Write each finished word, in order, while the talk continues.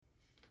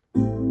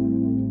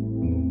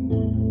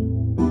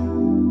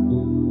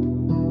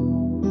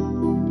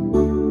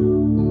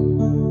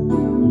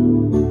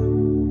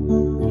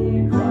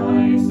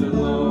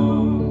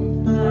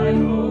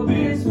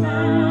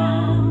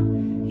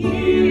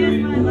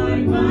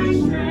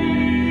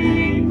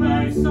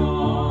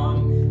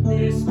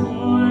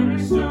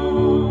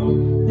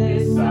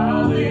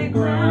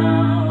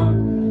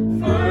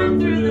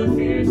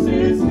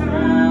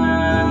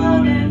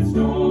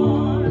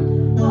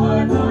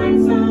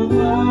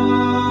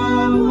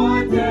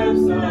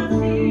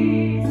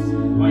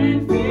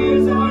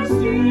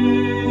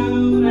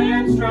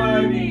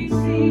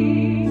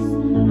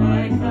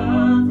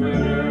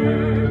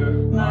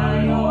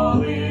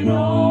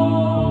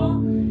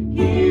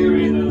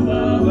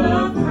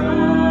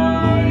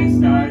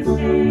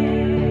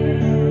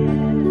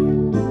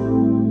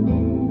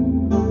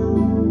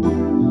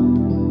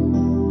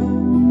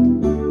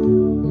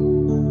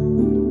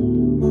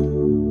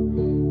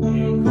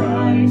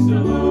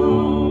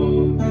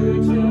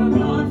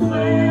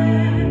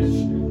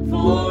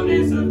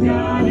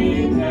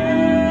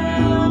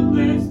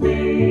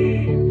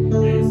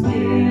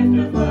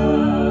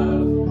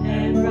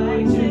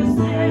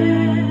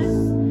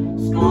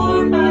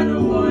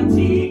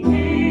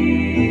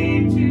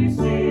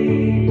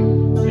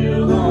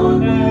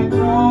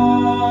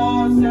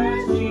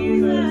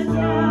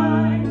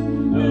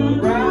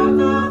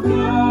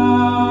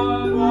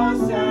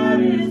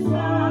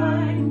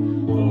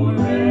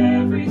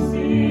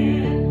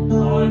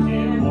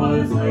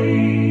was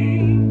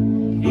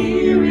laid.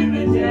 Here in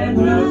the death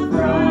of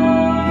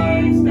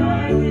Christ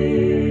I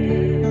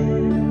live.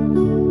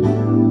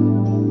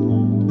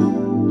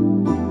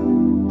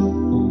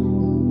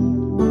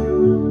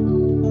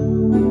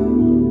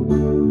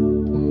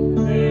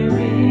 There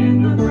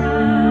in the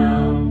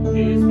ground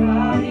his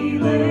body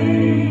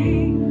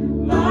lay,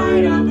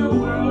 light of the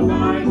world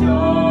by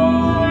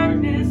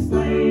darkness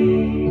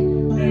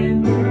slain,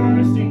 then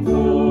bursting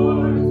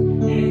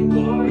forth in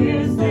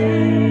glorious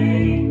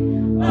day,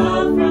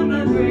 up from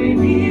the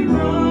grave he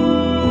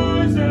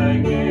rose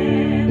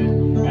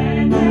again,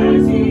 and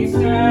as he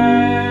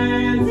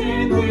stands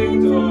in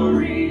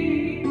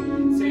victory,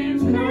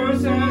 sin's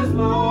curse has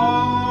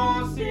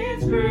lost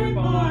its grip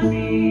on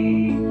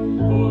me,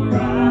 for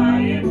I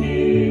am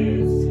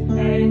his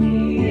and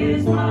he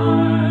is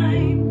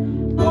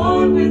mine,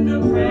 bought with the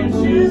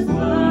precious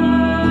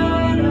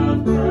blood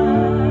of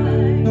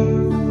Christ.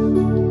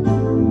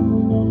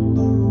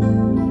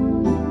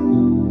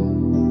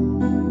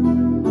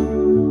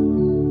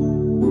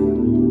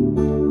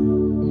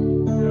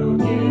 No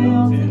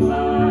guilt in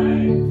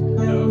life,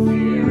 no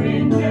fear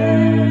in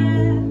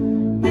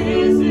death.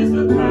 This is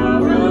the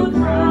power of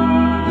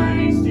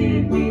Christ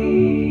in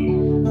me.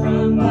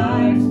 From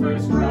life's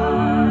first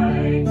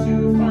cry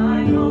to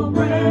final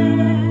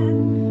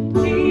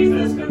breath,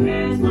 Jesus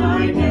commands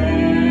my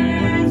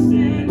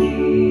destiny.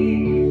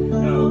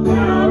 No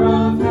power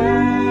of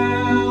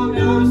hell,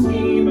 no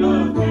scheme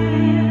of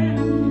man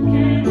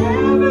can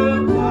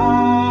ever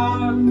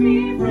pluck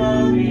me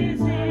from his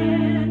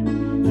hand,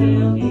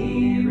 till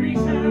he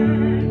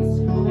returns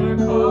or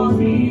calls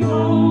me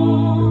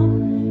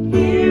home.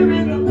 Here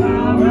in the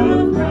power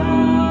of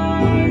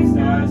Christ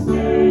I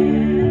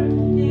stand,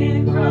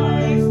 in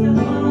Christ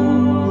alone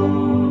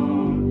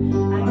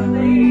I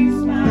place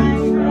my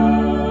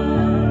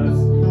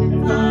trust,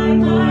 and find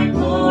my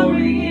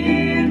glory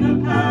in the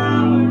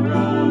power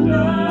of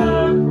the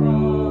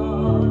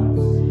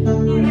cross.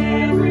 In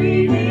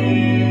every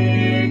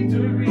victory,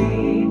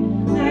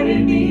 let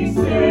it be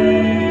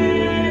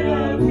said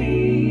of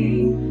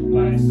me,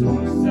 my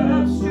source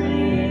of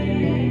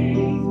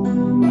strength,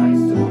 my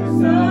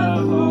source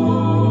of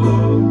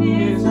hope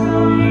is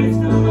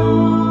Christ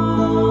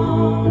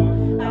alone.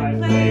 I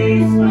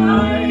place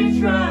my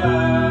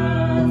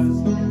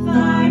trust and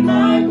find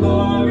my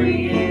glory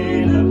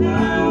in the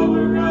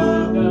power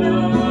of the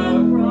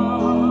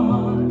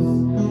cross.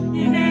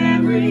 In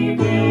every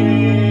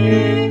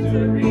victory,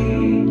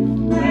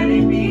 let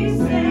it be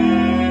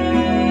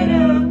said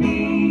of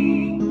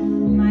me,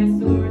 my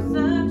source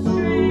of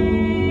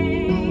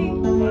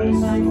strength, my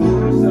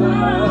source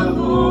of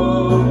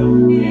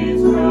hope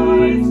is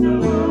Christ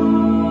alone.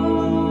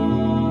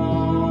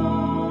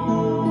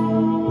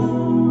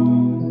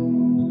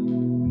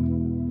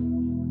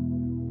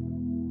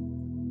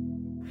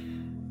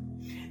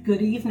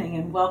 Good evening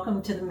and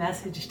welcome to the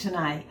message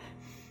tonight.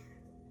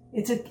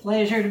 It's a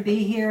pleasure to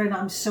be here and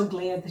I'm so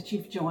glad that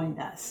you've joined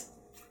us.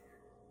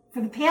 For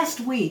the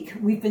past week,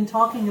 we've been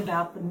talking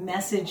about the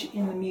message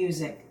in the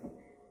music.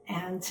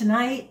 And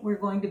tonight we're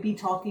going to be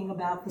talking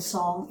about the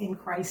song In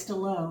Christ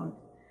Alone.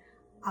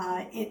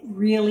 It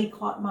really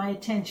caught my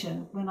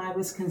attention when I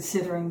was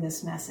considering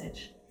this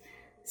message.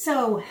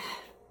 So,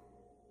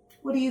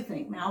 what do you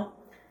think, Mel?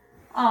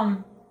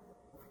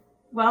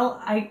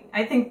 Well,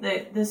 I think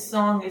that this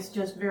song is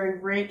just very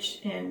rich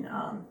in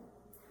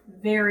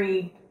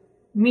very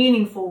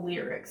meaningful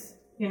lyrics,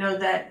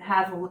 that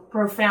have a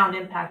profound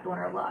impact on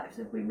our lives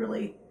if we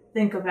really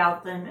think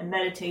about them and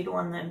meditate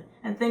on them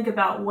and think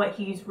about what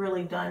he's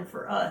really done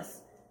for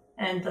us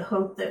and the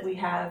hope that we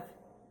have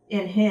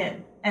in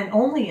him and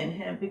only in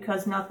him,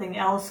 because nothing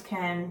else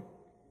can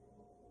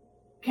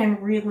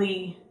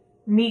really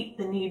meet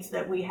the needs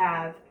that we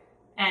have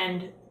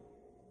and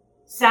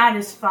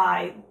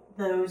satisfy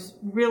those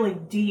really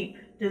deep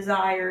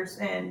desires,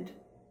 and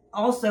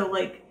also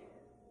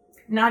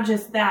not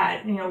just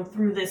that,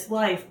 through this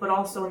life, but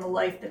also in the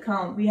life to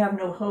come. We have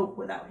no hope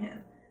without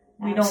him.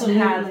 We Absolutely.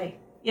 don't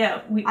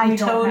have, we I don't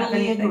have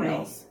totally anything agree.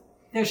 else.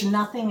 There's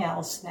nothing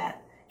else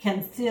that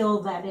can fill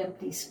that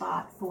empty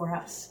spot for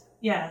us.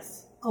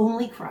 Yes.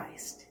 Only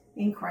Christ,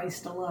 in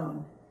Christ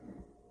alone.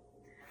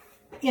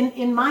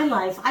 In my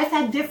life, I've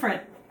had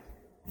different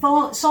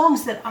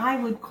songs that I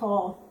would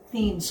call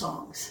theme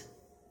songs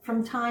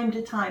from time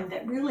to time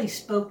that really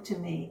spoke to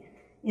me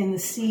in the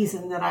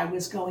season that I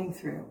was going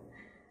through.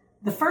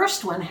 The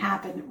first one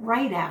happened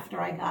right after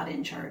I got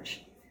in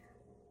church.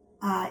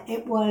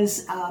 It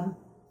was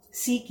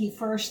Seek Ye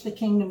First the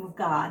Kingdom of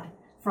God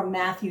from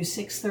Matthew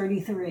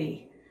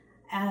 6:33.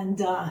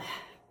 And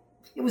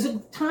it was a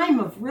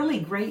time of really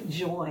great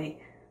joy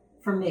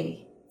for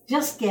me,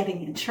 just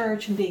getting in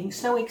church and being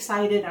so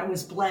excited. I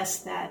was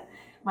blessed that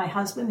my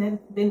husband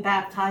had been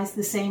baptized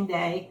the same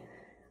day.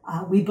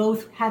 We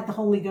both had the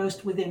Holy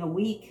Ghost within a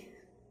week,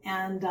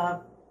 and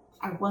our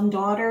one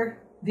daughter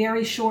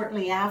very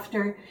shortly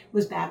after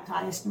was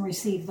baptized and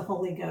received the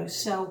Holy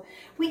Ghost. So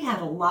we had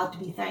a lot to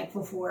be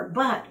thankful for,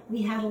 but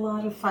we had a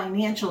lot of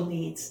financial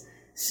needs.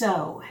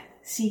 So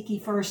seek ye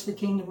first the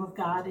kingdom of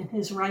God and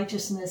his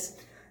righteousness,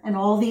 and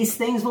all these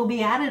things will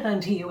be added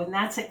unto you. And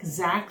that's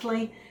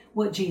exactly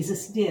what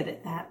Jesus did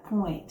at that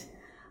point.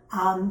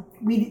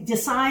 We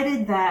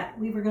decided that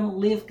we were going to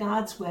live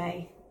God's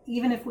way,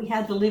 even if we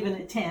had to live in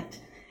a tent.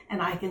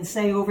 And I can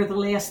say over the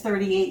last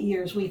 38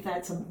 years, we've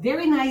had some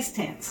very nice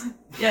tents.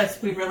 Yes,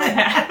 we really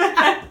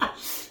have.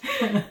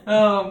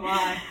 Oh,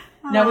 my.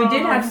 Now, we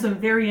did have some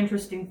very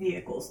interesting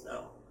vehicles,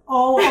 though.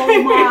 Oh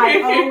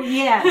my. Oh,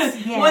 yes.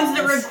 Ones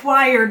that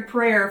required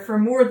prayer for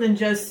more than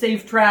just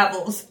safe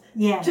travels.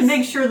 Yes. To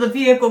make sure the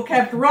vehicle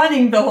kept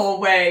running the whole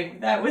way.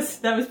 That was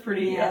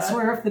pretty. Yes,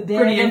 or if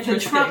the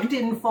truck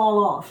didn't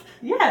fall off.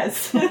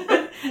 Yes.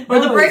 Or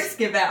the brakes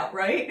give out,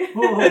 right?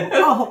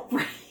 Oh,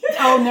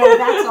 no,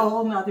 that's a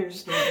whole nother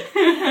story.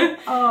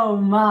 Oh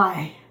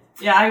my.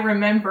 Yeah, I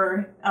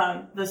remember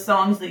the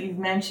songs that you've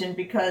mentioned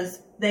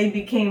because they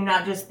became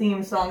not just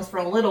theme songs for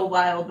a little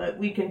while, but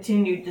we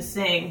continued to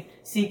sing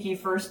 "Seek Ye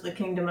First the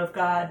Kingdom of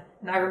God,"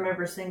 and I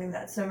remember singing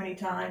that so many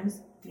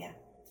times. Yeah.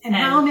 And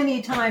how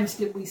many times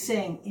did we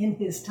sing "In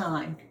His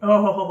Time"?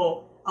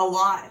 Oh, a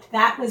lot.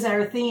 That was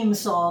our theme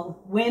song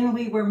when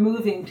we were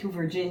moving to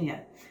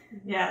Virginia.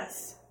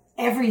 Yes.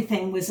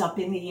 Everything was up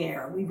in the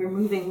air. We were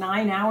moving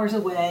 9 hours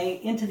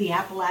away into the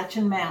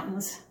Appalachian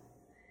Mountains.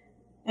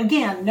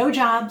 Again, no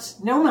jobs,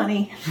 no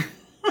money,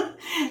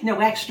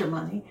 no extra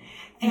money.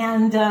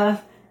 And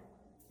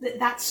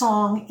that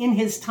song, "In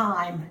His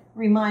Time,"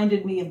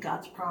 reminded me of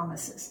God's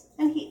promises.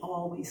 And He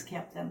always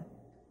kept them.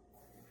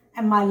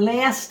 And my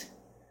last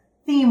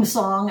theme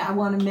song I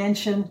want to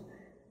mention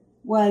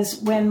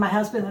was when my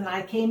husband and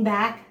I came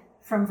back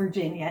from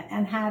Virginia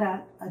and had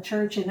a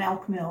church in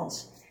Elk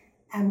Mills.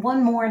 And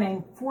one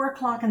morning, 4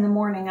 o'clock in the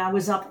morning, I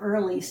was up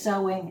early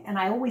sewing, and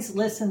I always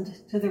listened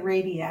to the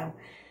radio.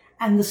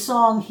 And the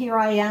song, "Here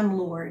I Am,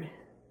 Lord,"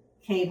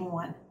 came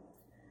on.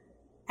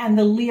 And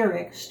the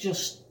lyrics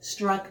just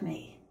struck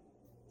me.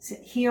 It said,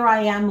 "Here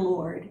I am,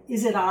 Lord.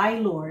 Is it I,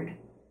 Lord?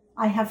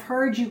 I have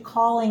heard you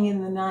calling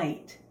in the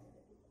night.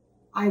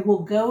 I will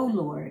go,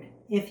 Lord,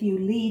 if you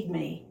lead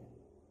me.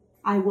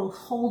 I will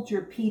hold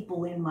your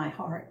people in my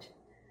heart."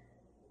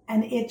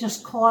 And it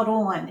just caught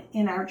on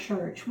in our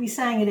church. We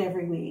sang it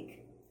every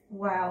week.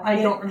 Wow. I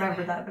don't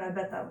remember that, but I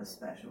bet that was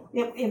special.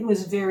 It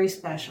was very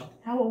special.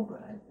 How old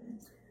would I have been?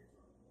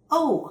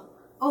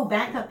 Oh,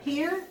 back up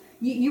here?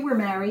 You were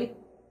married.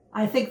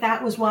 I think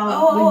that was when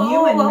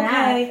you and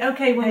Matt.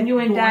 Okay, when you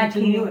and Dad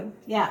came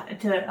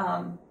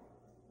to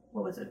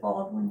what was it,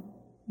 Baldwin?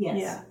 Yes.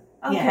 Yeah.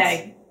 Okay.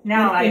 Yes.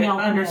 Now I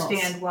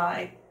understand Mills.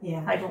 Why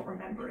Yeah. I don't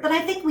remember it. But I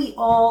think we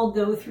all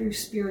go through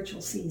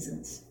spiritual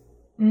seasons.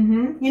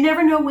 Mm-hmm. You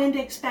never know when to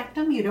expect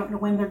them. You don't know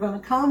when they're going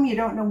to come. You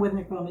don't know when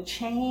they're going to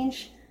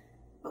change.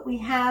 But we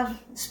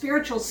have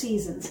spiritual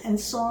seasons, and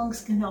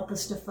songs can help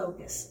us to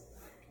focus.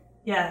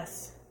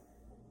 Yes,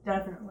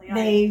 definitely.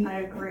 I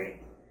agree.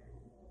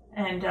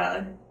 And,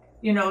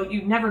 you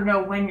never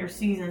know when your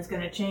season's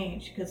going to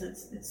change because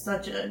it's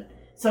such a...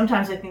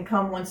 Sometimes it can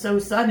come one so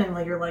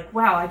suddenly. You're like,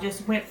 wow, I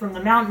just went from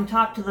the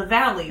mountaintop to the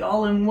valley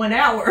all in 1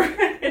 hour.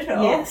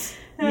 Yes.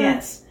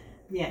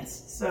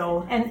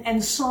 So...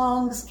 And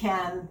songs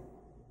can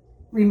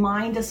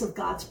remind us of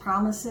God's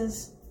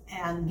promises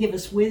and give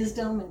us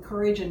wisdom and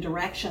courage and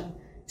direction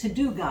to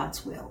do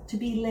God's will, to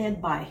be led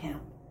by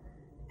Him.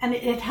 And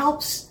it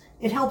helps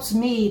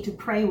me to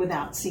pray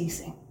without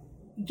ceasing.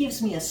 It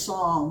gives me a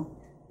song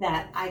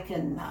that I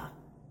can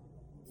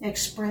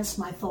express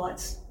my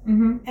thoughts,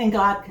 and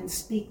God can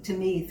speak to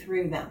me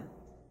through them.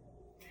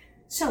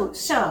 So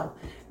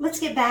let's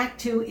get back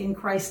to "In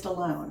Christ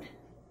Alone."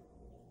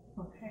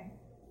 Okay.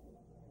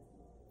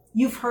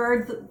 You've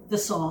heard the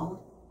song,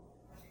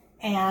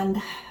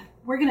 and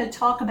we're going to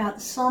talk about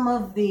some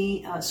of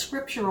the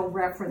scriptural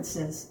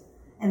references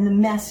and the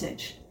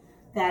message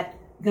that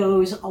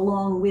goes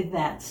along with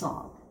that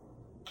song.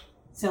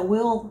 So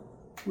we'll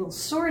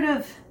sort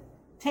of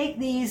take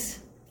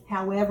these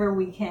however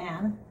we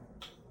can.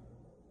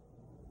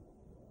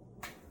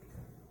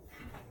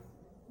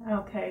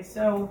 Okay,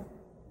 so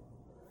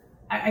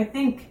I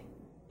think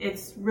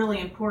it's really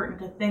important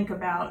to think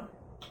about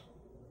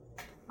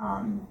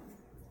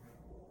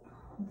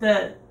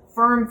the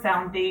firm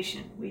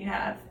foundation we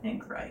have in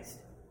Christ.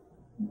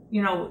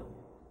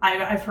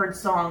 I've heard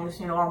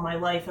songs, all my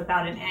life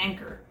about an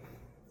anchor.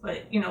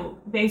 But,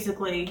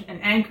 basically an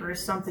anchor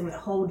is something that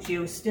holds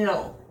you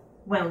still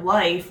when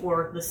life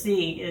or the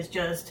sea is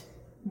just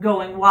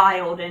going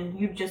wild and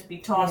you'd just be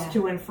tossed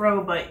to and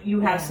fro, but you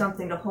have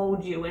something to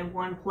hold you in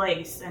one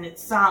place and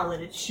it's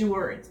solid, it's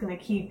sure, it's going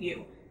to keep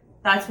you.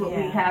 That's what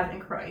we have in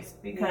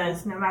Christ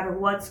because no matter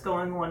what's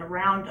going on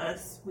around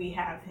us, we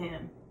have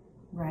Him.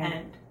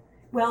 Right.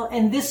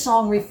 And this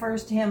song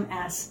refers to Him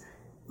as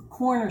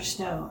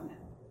cornerstone,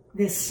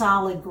 this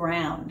solid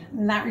ground.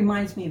 And that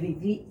reminds me of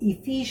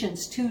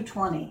Ephesians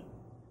 2:20.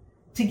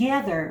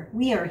 Together,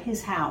 we are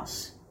His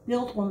house,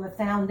 built on the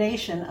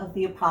foundation of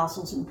the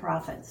apostles and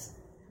prophets.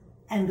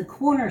 And the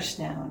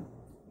cornerstone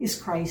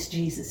is Christ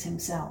Jesus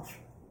Himself.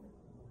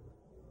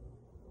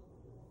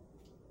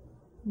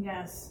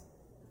 Yes.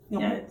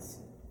 Yeah, it's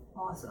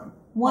awesome.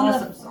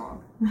 Awesome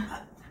song.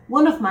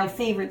 One of my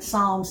favorite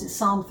Psalms is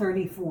Psalm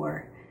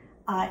 34,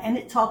 and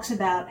it talks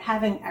about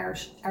having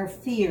our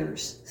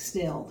fears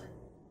stilled.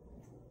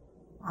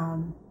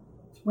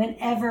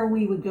 Whenever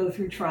we would go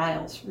through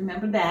trials,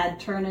 remember Dad,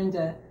 turn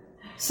into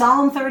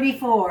Psalm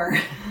 34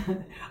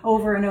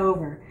 over and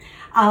over.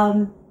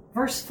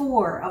 Verse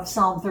 4 of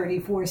Psalm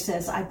 34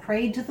 says, I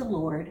prayed to the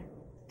Lord,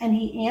 and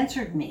he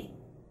answered me,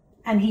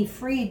 and he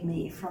freed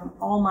me from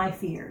all my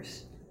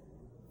fears.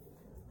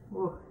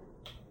 Ooh,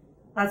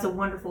 that's a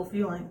wonderful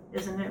feeling,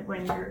 isn't it?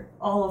 When you're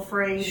all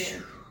afraid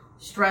and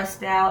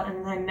stressed out,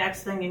 and then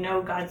next thing you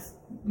know, God's,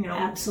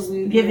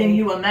 Absolutely giving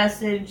you a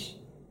message,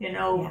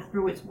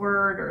 through his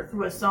word or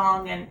through a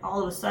song, and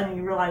all of a sudden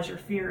you realize your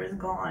fear is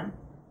gone.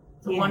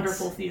 It's a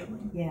wonderful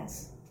feeling.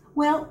 Yes.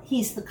 Well,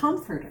 he's the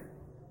comforter.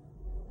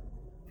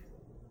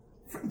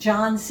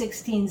 John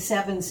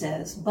 16:7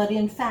 says, but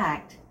in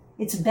fact,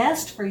 it's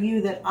best for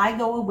you that I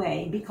go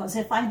away, because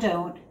if I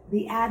don't,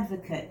 the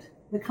advocate,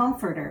 the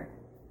comforter,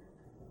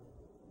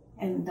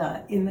 and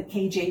in the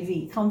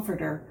KJV,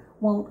 comforter,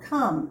 won't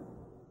come.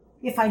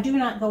 If I do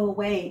go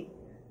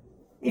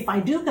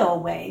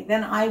away,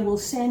 then I will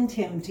send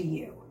him to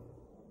you.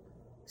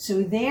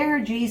 So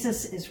there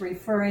Jesus is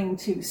referring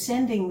to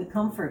sending the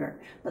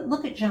comforter. But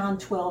look at John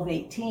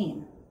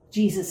 12:18.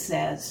 Jesus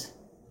says,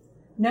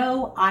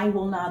 no, I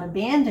will not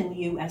abandon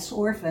you as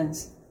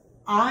orphans.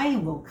 I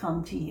will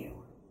come to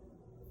you.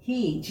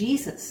 He,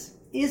 Jesus,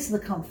 is the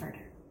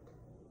comforter.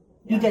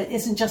 He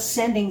isn't just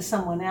sending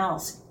someone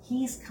else.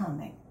 He's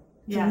coming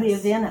to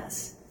live in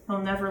us. He'll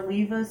never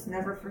leave us,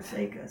 never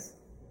forsake us.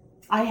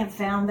 I have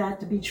found that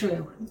to be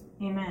true.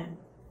 Amen.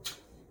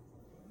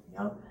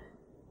 Yep.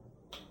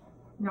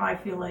 I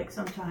feel like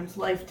sometimes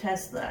life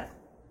tests that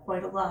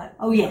quite a lot.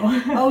 Oh,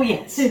 yeah. Oh,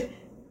 yes.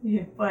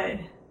 Yeah, but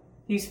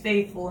he's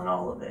faithful in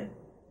all of it.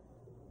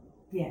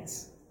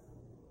 Yes.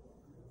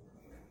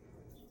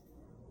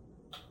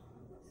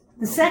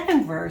 The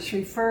second verse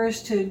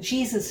refers to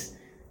Jesus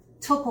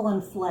took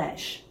on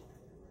flesh.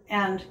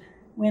 And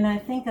when I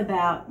think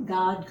about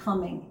God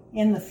coming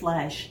in the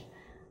flesh,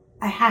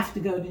 I have to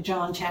go to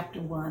John chapter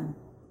 1.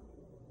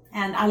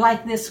 And I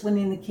like this one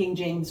in the King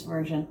James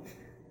Version.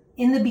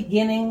 In the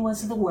beginning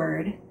was the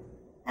Word,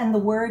 and the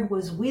Word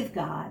was with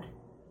God,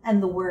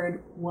 and the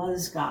Word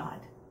was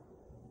God.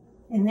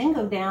 And then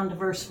go down to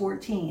verse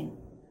 14.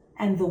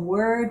 And the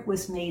Word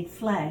was made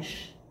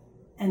flesh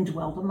and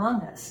dwelt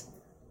among us.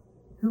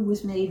 Who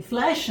was made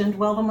flesh and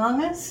dwelt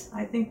among us?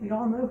 I think we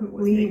all know who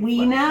was made flesh.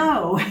 We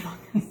know.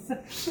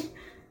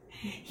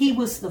 He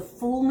was the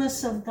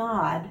fullness of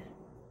God,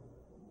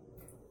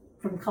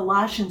 from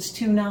Colossians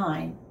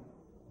 2:9.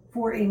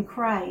 For in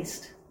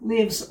Christ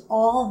lives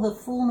all the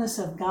fullness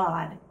of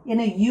God in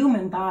a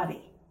human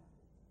body.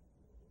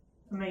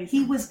 Amazing.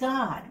 He was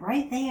God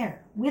right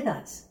there with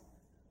us.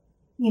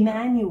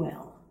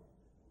 Emmanuel.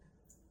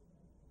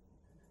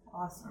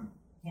 Awesome.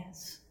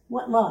 Yes.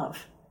 What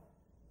love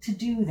to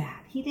do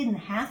that. He didn't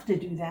have to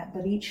do that,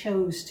 but he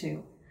chose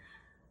to.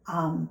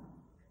 And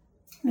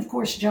of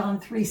course, John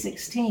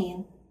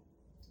 3:16,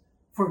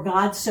 for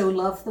God so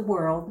loved the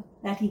world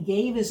that he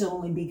gave his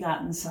only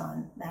begotten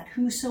Son, that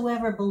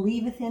whosoever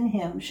believeth in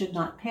him should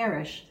not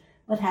perish,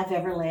 but have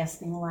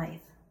everlasting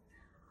life.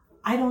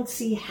 I don't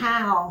see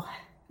how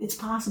it's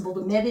possible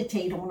to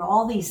meditate on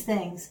all these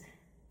things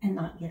and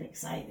not get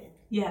excited.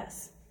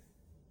 Yes.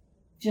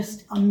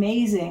 Just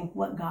amazing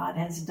what God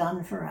has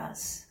done for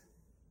us.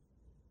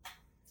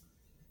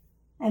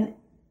 And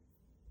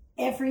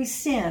every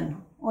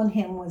sin on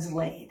him was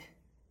laid.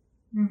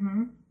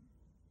 Mm-hmm.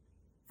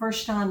 1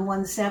 John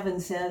 1:7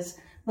 says,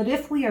 but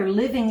if we are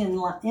living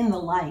in the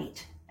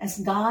light, as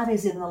God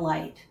is in the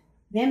light,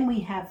 then we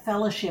have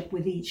fellowship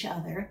with each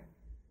other,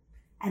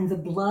 and the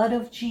blood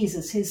of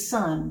Jesus, his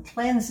Son,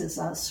 cleanses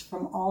us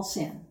from all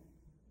sin.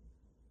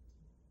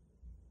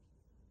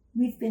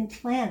 We've been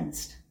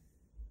cleansed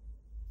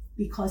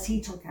because he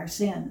took our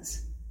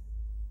sins.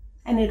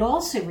 And it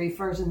also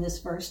refers in this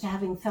verse to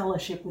having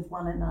fellowship with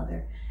one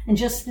another. And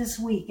just this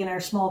week in our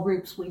small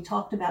groups, we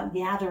talked about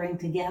gathering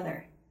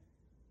together.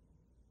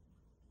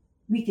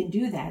 We can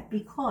do that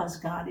because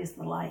God is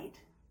the light,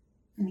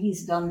 and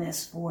he's done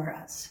this for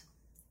us.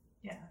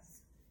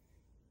 Yes.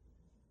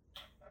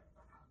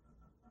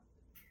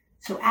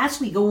 So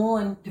as we go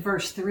on to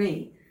verse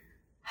 3,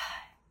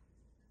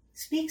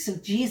 speaks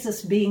of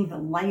Jesus being the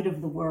light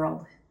of the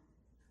world.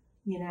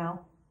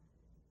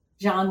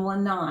 John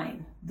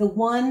 1:9, the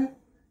one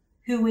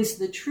who is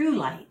the true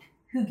light,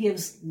 who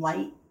gives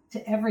light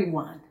to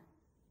everyone,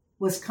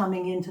 was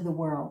coming into the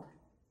world.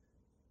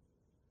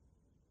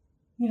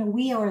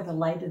 We are the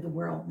light of the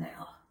world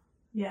now.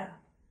 Yeah.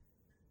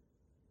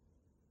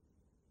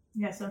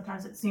 Yeah,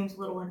 sometimes it seems a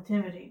little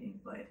intimidating,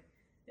 but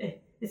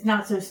it's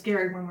not so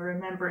scary when we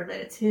remember that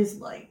it's his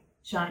light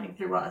shining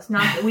through us.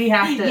 Not that we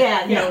have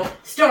to,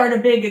 start a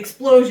big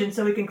explosion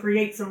so we can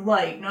create some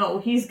light. No,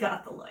 he's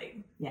got the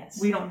light.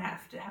 Yes. We don't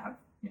have to have,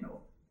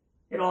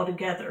 it all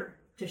together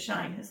to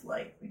shine his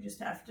light. We just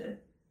have to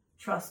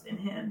trust in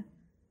him.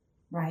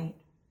 Right.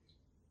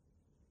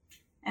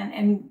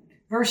 And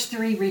verse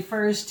 3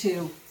 refers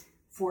to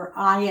for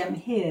I am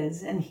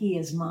his and he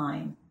is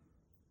mine.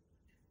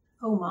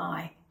 Oh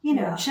my,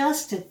 Yeah.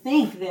 just to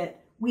think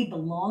that we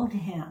belong to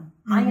him.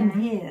 I am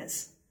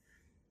his.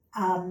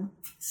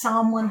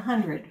 Psalm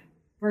 100,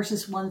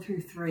 verses 1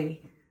 through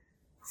 3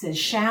 says,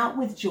 shout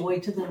with joy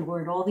to the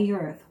Lord, all the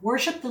earth.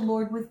 Worship the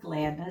Lord with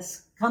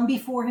gladness. Come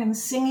before him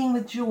singing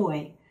with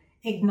joy.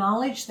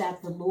 Acknowledge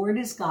that the Lord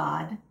is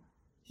God.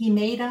 He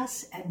made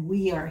us and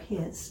we are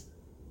his.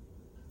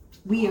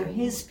 We are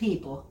his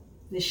people,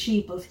 the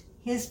sheep of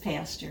his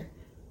pasture.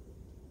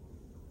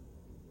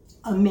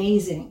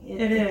 Amazing.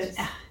 It is.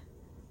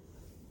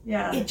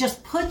 Yeah. It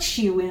just puts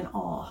you in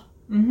awe.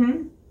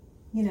 Mm-hmm.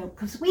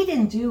 Because we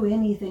didn't do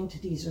anything to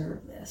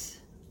deserve this.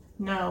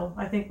 No,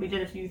 I think we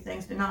did a few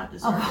things to not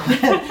deserve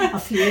it. A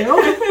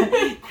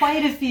few.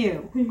 Quite a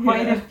few.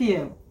 Quite Yeah. a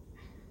few.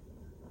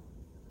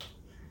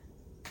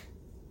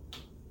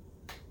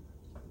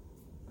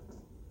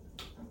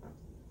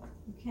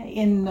 Okay,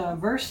 in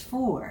verse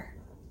 4,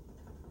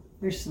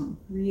 there's some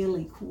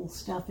really cool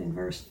stuff in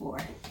verse 4.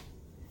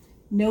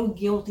 No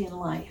guilt in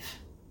life.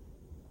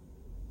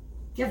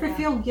 Do you ever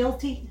feel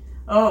guilty?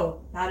 Oh,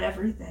 not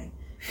everything.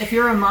 If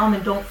you're a mom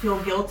and don't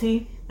feel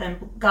guilty,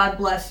 then God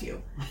bless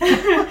you.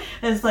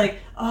 It's like,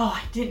 oh,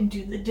 I didn't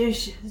do the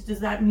dishes. Does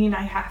that mean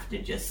I have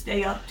to just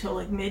stay up till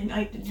like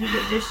midnight to do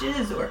the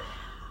dishes?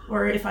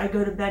 Or if I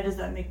go to bed, does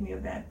that make me a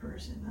bad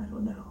person? I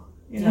don't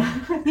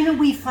know.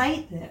 We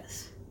fight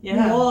this.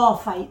 Yeah. We all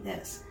fight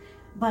this.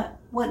 But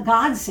what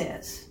God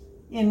says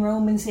in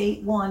Romans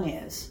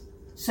 8:1 is,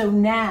 so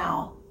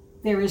now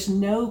there is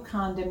no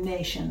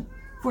condemnation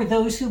for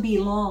those who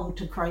belong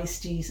to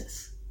Christ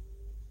Jesus.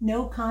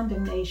 No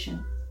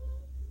condemnation.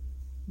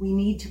 We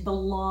need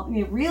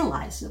to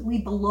realize that we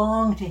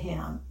belong to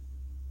him.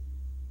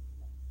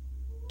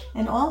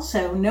 And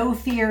also, no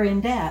fear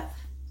in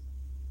death.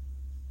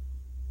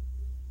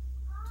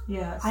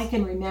 Yes. I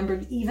can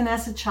remember, even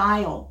as a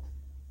child,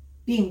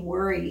 being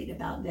worried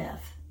about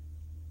death.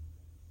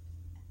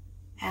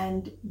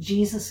 And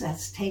Jesus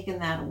has taken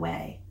that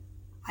away.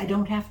 I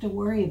don't have to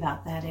worry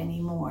about that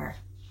anymore.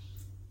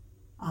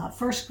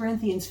 1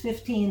 Corinthians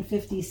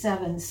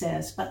 15:57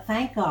 says, but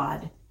thank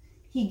God,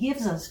 he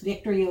gives us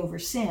victory over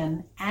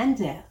sin and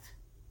death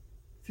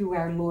through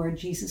our Lord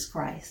Jesus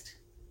Christ.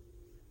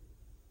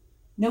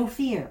 No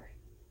fear.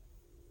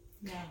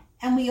 Yeah.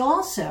 And we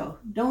also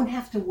don't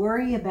have to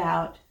worry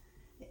about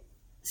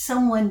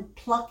someone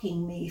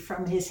plucking me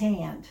from his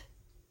hand.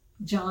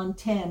 John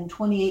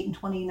 10:28 and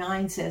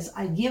 29 says,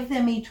 I give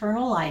them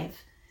eternal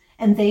life,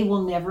 and they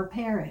will never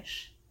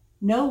perish.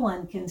 No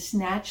one can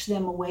snatch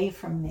them away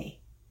from me.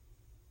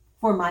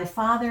 For my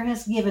Father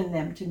has given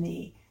them to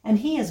me, and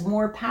he is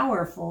more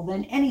powerful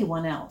than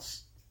anyone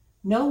else.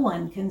 No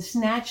one can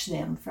snatch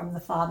them from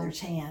the Father's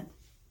hand.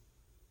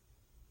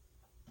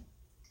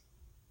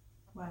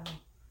 Wow.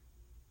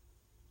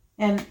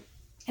 And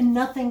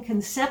nothing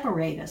can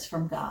separate us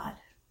from God.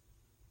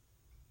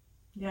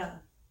 Yeah.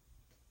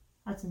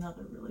 That's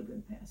another really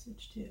good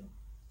passage too.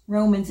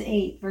 Romans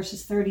 8,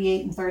 verses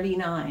 38 and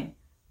 39.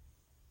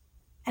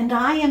 And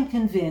I am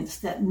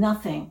convinced that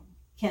nothing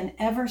can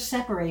ever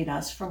separate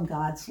us from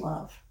God's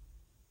love.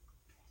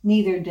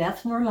 Neither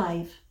death nor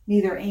life,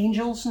 neither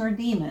angels nor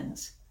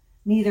demons,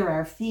 neither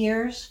our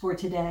fears for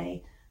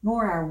today,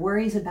 nor our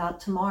worries about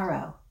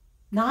tomorrow,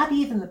 not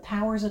even the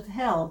powers of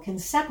hell can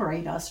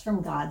separate us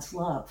from God's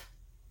love.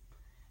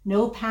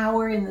 No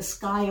power in the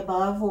sky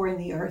above or in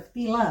the earth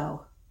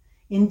below.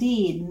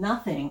 Indeed,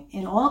 nothing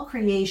in all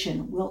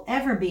creation will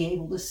ever be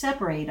able to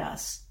separate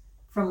us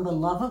from the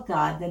love of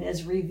God that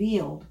is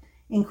revealed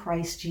in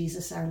Christ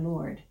Jesus our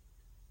Lord.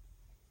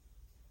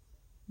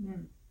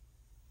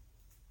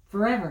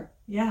 Forever.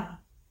 Yeah.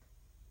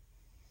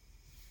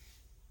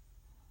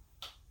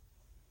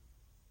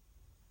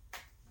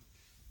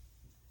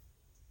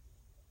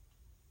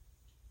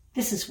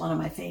 This is one of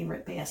my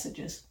favorite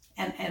passages,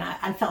 and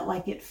I felt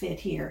like it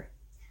fit here.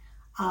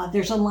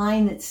 There's a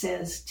line that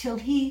says, till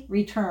he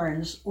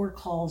returns or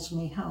calls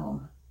me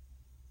home.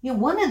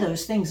 One of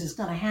those things is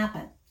going to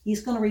happen.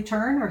 He's going to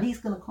return or he's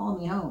going to call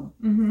me home.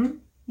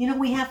 Mm-hmm.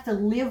 We have to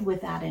live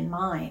with that in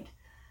mind.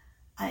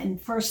 In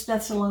 1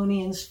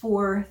 Thessalonians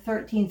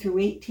 4:13 through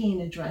 18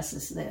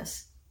 addresses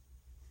this.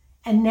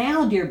 And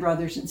now, dear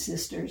brothers and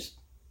sisters,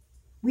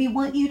 we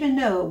want you to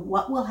know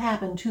what will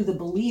happen to the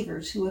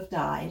believers who have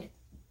died,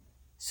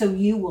 so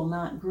you will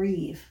not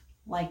grieve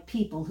like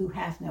people who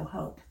have no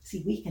hope.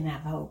 See, we can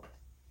have hope.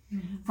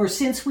 Mm-hmm. For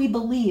since we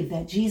believe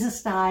that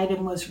Jesus died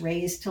and was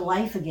raised to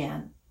life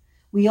again,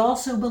 we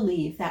also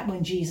believe that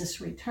when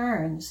Jesus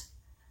returns,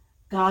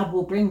 God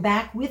will bring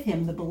back with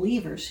him the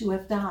believers who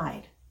have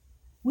died.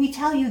 We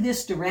tell you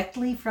this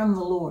directly from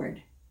the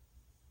Lord.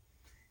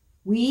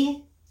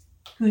 We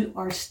who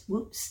are,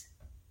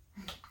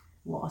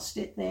 lost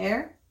it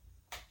there.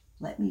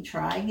 Let me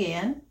try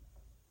again.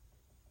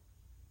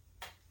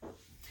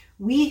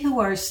 We who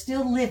are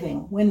still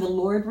living when the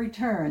Lord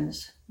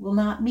returns will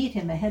not meet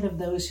him ahead of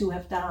those who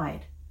have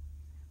died.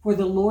 For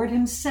the Lord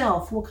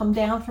himself will come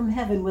down from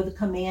heaven with a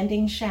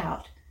commanding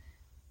shout.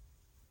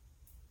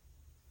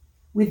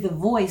 with the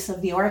voice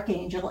of the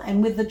archangel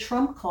and with the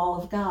trump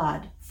call of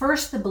God.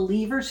 First, the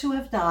believers who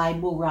have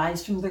died will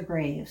rise from their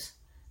graves.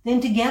 Then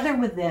together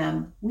with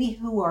them, we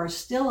who are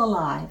still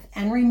alive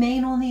and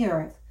remain on the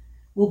earth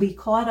will be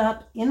caught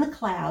up in the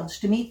clouds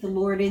to meet the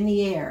Lord in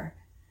the air.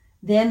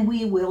 Then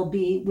we will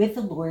be with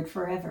the Lord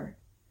forever.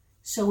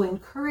 So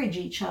encourage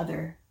each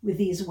other with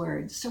these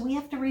words. So we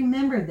have to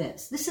remember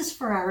this. This is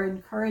for our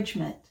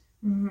encouragement.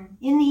 Mm-hmm.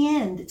 In the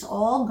end, it's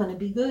all going to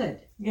be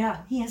good.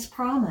 Yeah. He has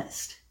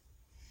promised.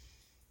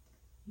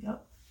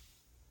 Yep.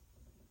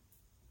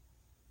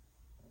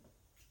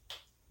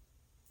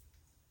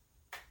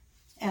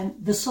 And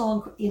the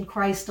song In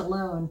Christ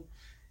Alone,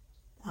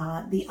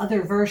 the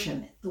other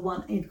version, the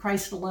one In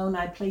Christ Alone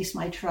I Place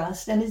My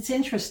Trust. And it's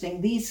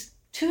interesting, these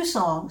two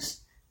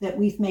songs that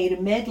we've made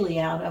a medley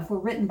out of were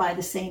written by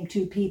the same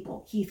two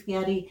people, Keith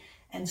Getty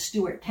and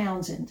Stuart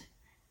Townsend.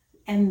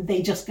 And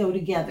they just go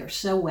together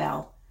so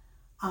well.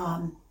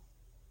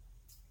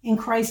 In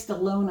Christ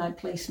alone I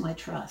place my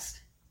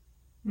trust.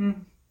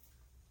 Mm.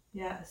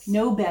 Yes.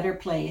 No better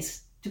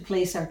place to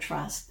place our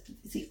trust.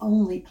 It's the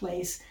only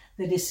place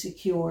that is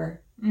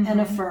secure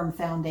and a firm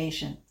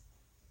foundation.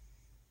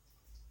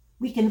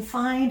 We can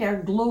find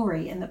our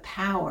glory in the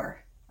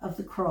power of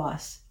the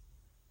cross.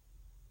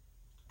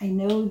 I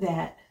know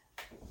that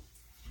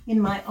in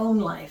my own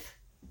life,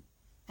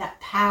 that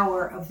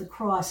power of the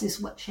cross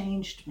is what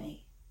changed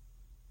me.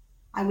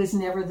 I was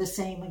never the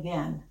same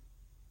again.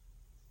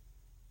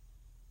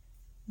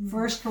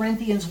 1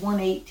 Corinthians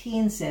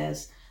 1:18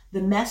 says,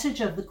 the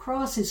message of the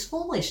cross is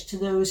foolish to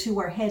those who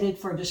are headed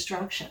for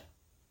destruction.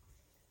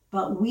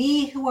 But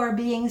we who are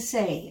being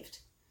saved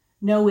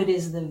know it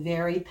is the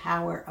very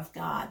power of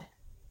God.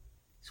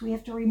 So we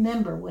have to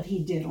remember what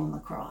he did on the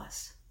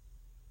cross.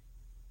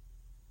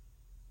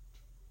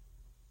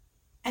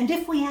 And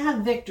if we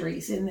have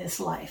victories in this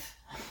life,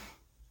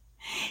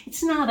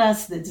 it's not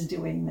us that's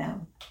doing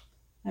them.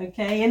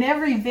 Okay? In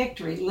every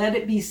victory, let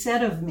it be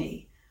said of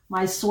me,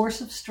 my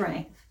source of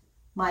strength,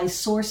 my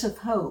source of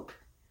hope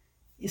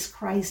is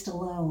Christ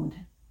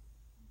alone.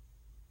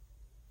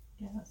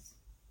 Yes.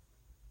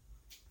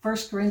 1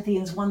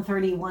 Corinthians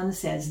 1:31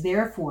 says,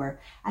 therefore,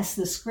 as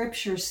the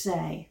scriptures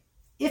say,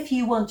 if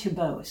you want to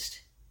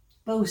boast,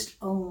 boast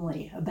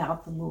only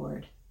about the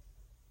Lord.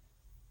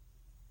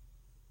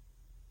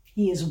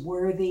 He is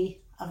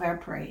worthy of our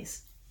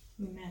praise.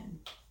 Amen.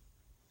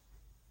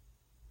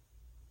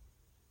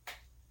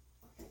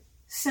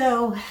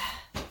 So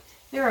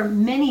there are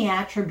many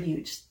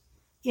attributes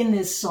in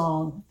this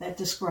song that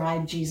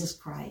describe Jesus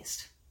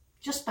Christ.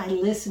 Just by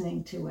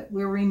listening to it,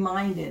 we're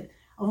reminded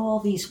of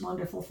all these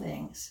wonderful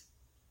things.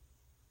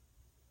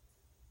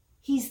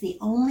 He's the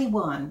only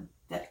one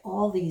that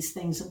all these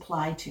things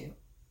apply to.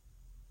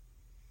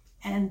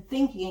 And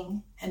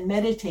thinking and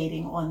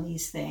meditating on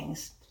these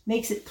things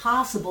makes it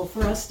possible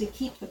for us to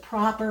keep the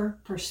proper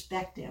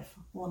perspective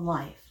on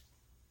life.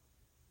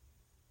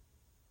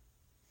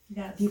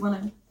 Yes. Do you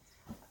want to?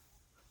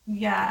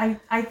 Yeah,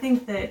 I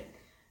think that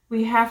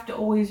we have to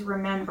always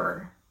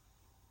remember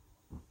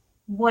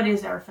what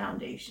is our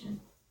foundation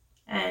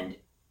and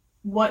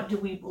what do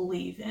we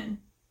believe in?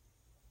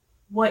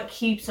 What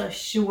keeps us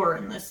sure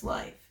in this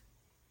life?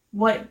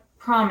 What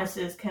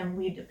promises can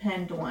we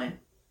depend on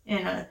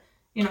in a,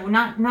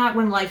 not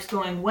when life's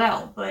going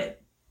well,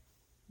 but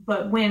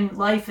when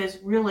life is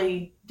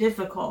really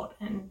difficult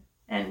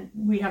and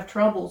we have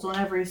troubles on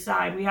every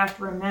side, we have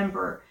to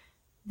remember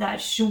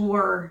that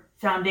sure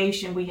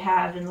foundation we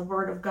have in the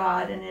Word of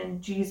God and in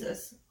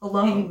Jesus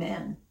alone.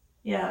 Amen.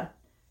 Yeah,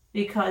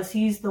 because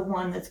he's the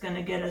one that's going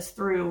to get us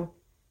through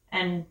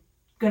and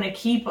going to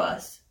keep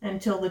us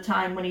until the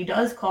time when he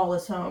does call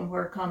us home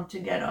or come to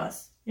get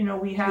us.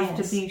 We have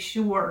to be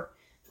sure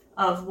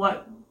of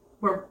what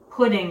we're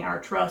putting our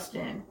trust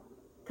in,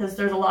 because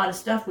there's a lot of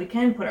stuff we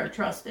can put our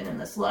trust in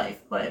this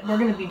life, but we're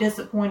going to be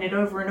disappointed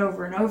over and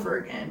over and over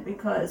again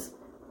because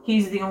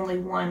he's the only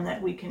one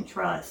that we can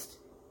trust.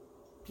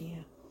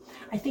 Yeah.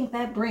 I think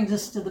that brings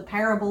us to the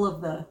parable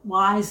of the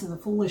wise and the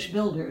foolish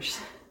builders.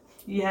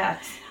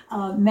 Yes.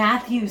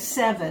 Matthew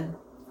 7,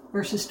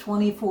 verses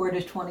 24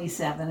 to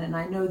 27. And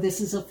I know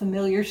this is a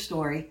familiar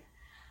story.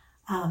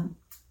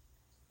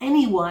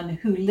 Anyone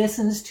who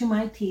listens to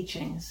my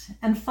teachings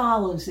and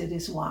follows it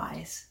is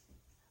wise,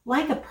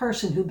 like a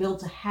person who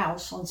builds a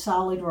house on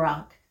solid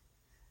rock.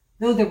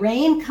 Though the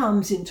rain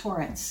comes in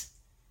torrents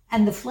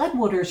and the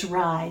floodwaters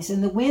rise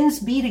and the winds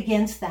beat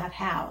against that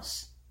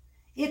house,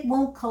 it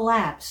won't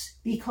collapse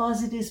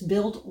because it is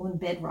built on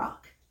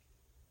bedrock.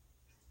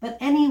 But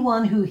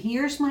anyone who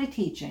hears my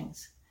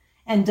teachings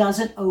and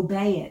doesn't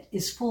obey it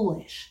is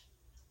foolish,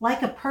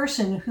 like a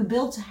person who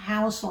builds a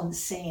house on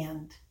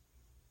sand.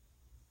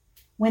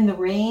 When the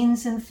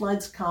rains and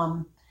floods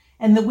come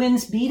and the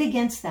winds beat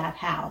against that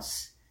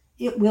house,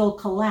 it will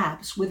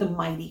collapse with a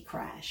mighty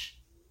crash.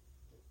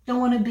 Don't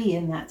want to be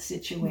in that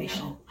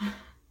situation.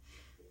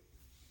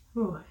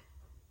 No.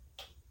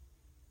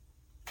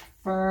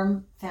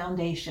 Firm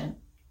foundation.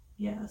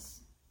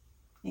 Yes.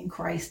 In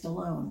Christ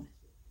alone.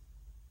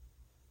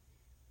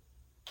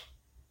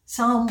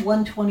 Psalm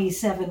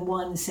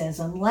 127:1 says,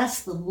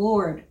 unless the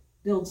Lord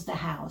builds the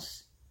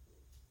house,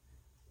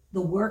 the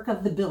work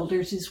of the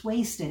builders is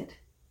wasted.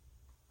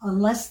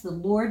 Unless the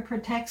Lord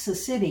protects a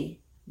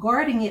city,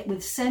 guarding it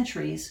with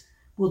sentries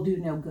will do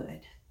no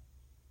good.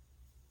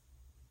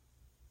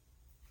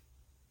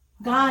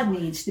 God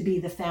needs to be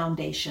the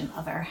foundation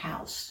of our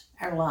house,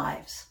 our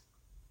lives.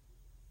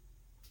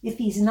 If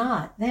he's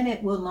not, then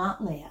it will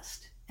not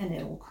last and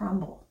it will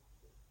crumble.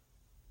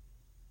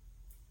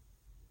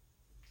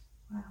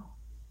 Wow.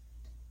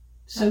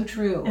 So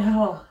true.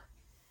 Oh,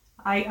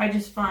 I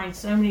just find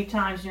so many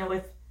times,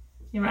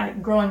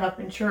 growing up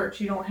in church,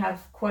 you don't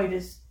have quite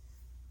as,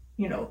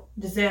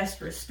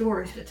 disastrous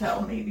stories to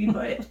tell maybe,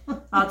 but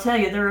I'll tell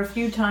you, there are a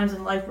few times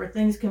in life where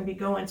things can be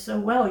going so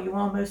well, you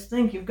almost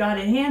think you've got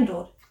it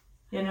handled,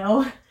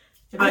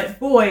 But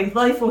boy,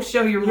 life will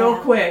show you real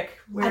quick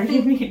where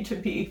you need to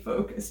be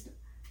focused.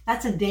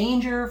 That's a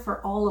danger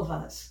for all of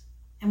us.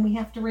 And we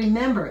have to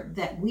remember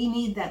that we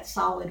need that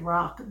solid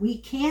rock. We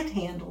can't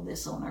handle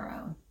this on our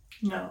own.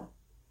 No.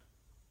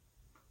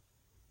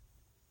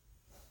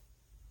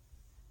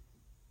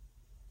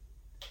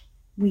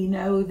 We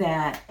know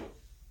that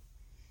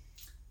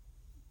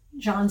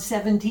John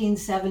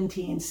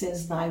 17:17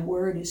 says, thy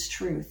word is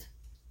truth.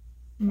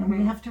 Mm-hmm. And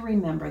we have to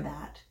remember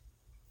that.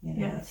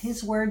 If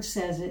his word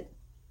says it,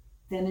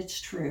 then it's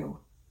true.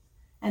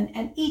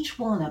 And each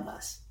one of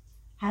us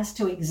has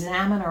to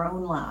examine our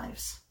own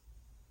lives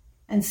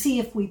and see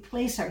if we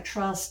place our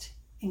trust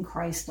in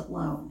Christ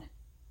alone.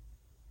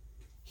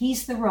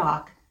 He's the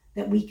rock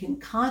that we can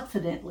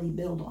confidently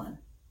build on.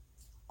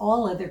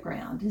 All other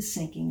ground is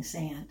sinking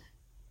sand.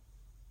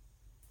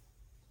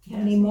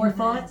 Any more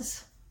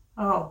thoughts?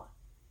 Oh,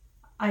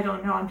 I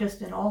don't know. I'm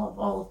just in awe of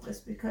all of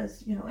this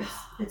because,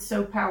 it's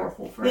so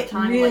powerful for a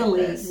time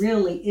like this. It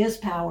really is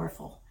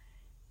powerful.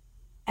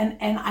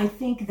 And I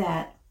think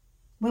that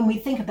when we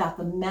think about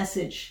the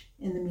message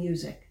in the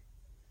music,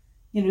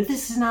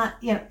 this is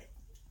not,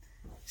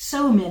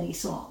 so many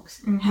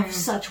songs have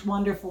such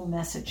wonderful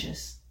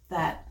messages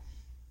that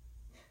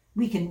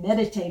we can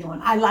meditate on.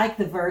 I like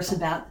the verse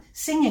about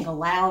singing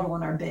aloud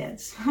on our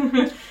beds.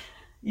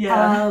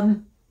 Yeah.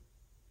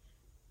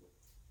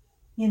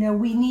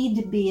 We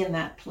need to be in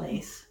that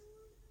place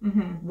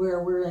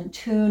where we're in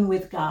tune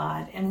with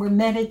God and we're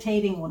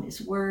meditating on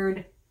his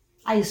word.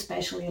 I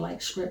especially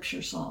like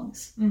scripture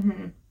songs.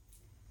 Mm-hmm.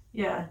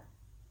 Yeah.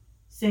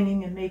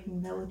 Singing and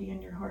making melody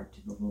in your heart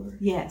to the Lord.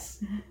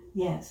 Yes.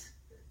 Yes.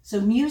 So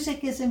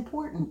music is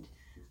important.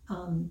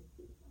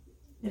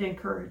 It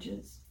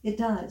encourages. It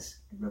does.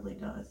 It really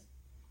does.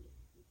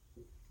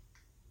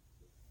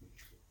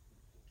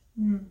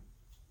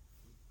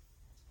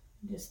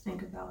 Just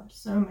think about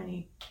so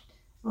many,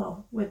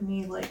 with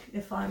me, like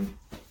if I'm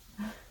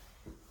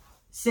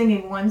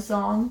singing one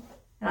song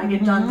and I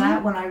get done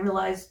that, when I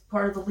realize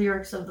part of the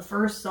lyrics of the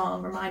first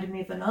song reminded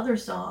me of another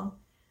song,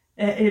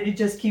 it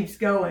just keeps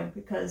going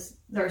because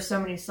there are so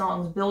many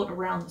songs built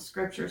around the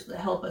scriptures that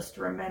help us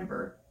to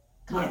remember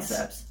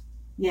concepts.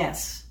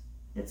 Yes.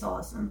 It's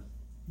awesome.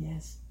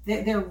 Yes.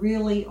 There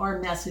really are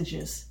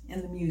messages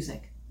in the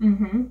music.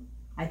 Mm-hmm.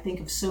 I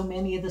think of so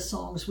many of the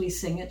songs we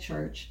sing at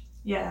church.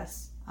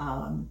 Yes.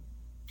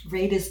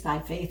 Great is thy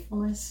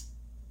faithfulness.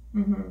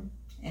 Mm-hmm.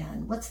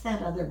 And what's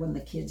that other one the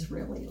kids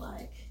really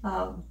like?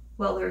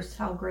 There's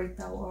How Great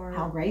Thou Art.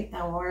 How Great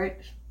Thou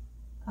Art.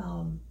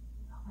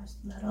 There's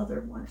that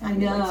other one. I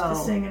know. Likes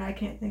to sing, and I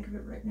can't think of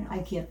it right now. I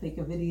can't think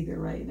of it either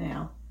right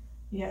now.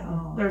 Yeah.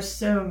 Oh. There's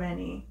so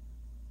many.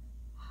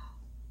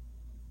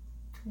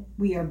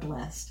 We are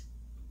blessed.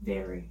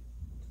 Very.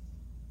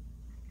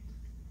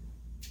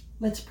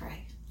 Let's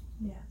pray.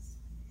 Yes.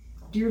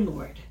 Dear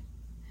Lord,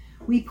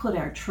 we put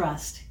our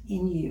trust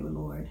in you,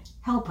 Lord.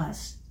 Help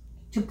us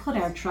to put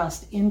our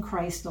trust in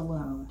Christ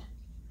alone.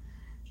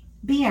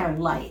 Be our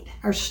light,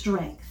 our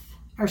strength,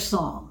 our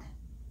song.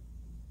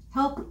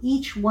 Help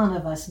each one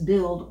of us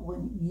build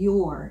on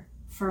your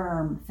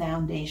firm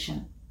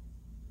foundation.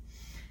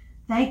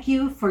 Thank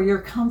you for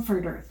your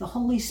comforter, the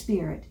Holy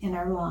Spirit, in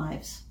our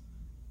lives.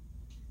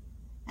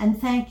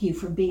 And thank you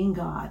for being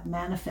God,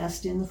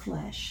 manifest in the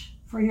flesh,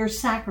 for your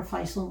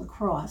sacrifice on the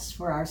cross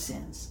for our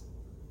sins.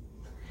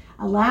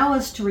 Allow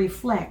us to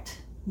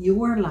reflect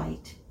your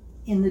light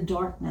in the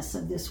darkness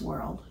of this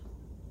world.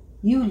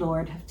 You,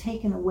 Lord, have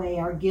taken away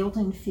our guilt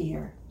and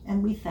fear,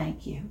 and we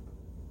thank you.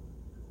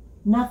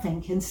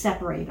 Nothing can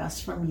separate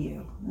us from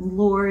you. And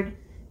Lord,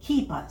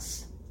 keep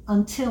us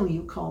until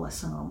you call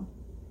us home.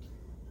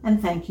 And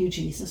thank you,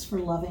 Jesus, for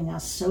loving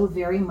us so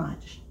very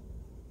much.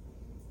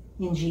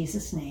 In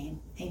Jesus' name,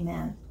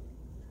 amen.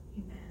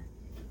 Amen.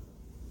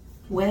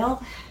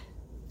 Well,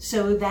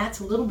 so that's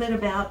a little bit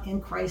about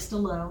in Christ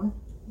alone.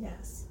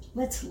 Yes.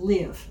 Let's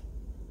live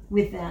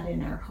with that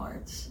in our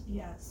hearts.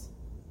 Yes.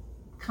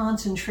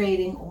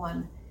 Concentrating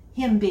on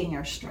him being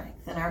our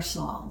strength and our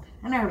song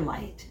and our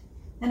light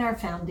and our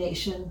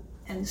foundation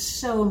and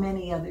so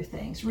many other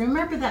things.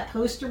 Remember that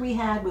poster we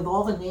had with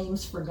all the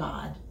names for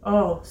God?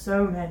 Oh,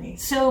 so many.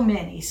 So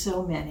many,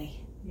 so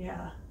many.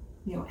 Yeah.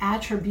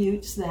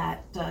 Attributes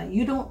that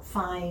you don't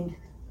find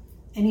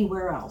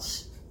anywhere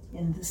else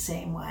in the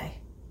same way.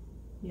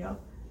 Yep.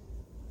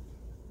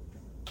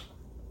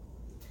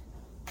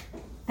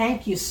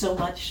 Thank you so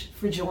much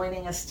for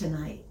joining us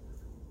tonight.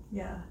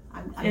 Yeah.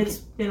 I'm It's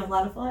been a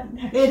lot of fun.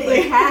 It has. It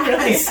really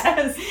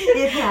has.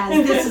 It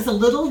has. This is a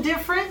little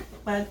different,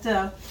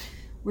 but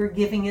we're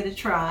giving it a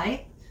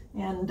try.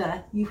 And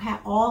you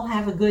all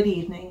have a good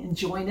evening, and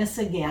join us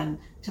again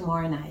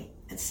tomorrow night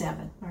at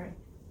 7. All right.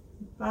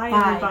 Bye,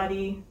 Bye.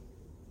 everybody.